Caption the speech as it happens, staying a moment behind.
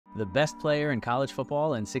The best player in college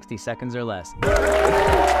football in 60 seconds or less.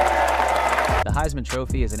 The Heisman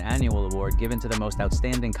Trophy is an annual award given to the most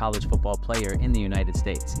outstanding college football player in the United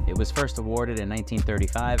States. It was first awarded in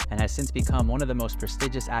 1935 and has since become one of the most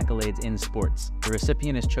prestigious accolades in sports. The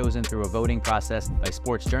recipient is chosen through a voting process by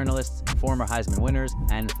sports journalists, former Heisman winners,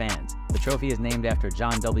 and fans. The trophy is named after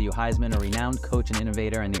John W. Heisman, a renowned coach and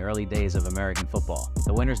innovator in the early days of American football.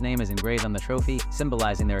 The winner's name is engraved on the trophy,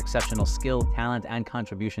 symbolizing their exceptional skill, talent, and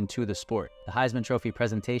contribution to the sport. The Heisman Trophy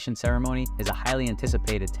presentation ceremony is a highly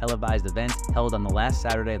anticipated televised event held on the last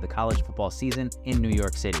Saturday of the college football season in New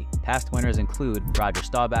York City. Past winners include Roger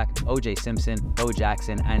Staubach, O.J. Simpson, Bo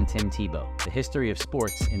Jackson, and Tim Tebow. The history of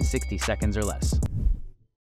sports in 60 seconds or less.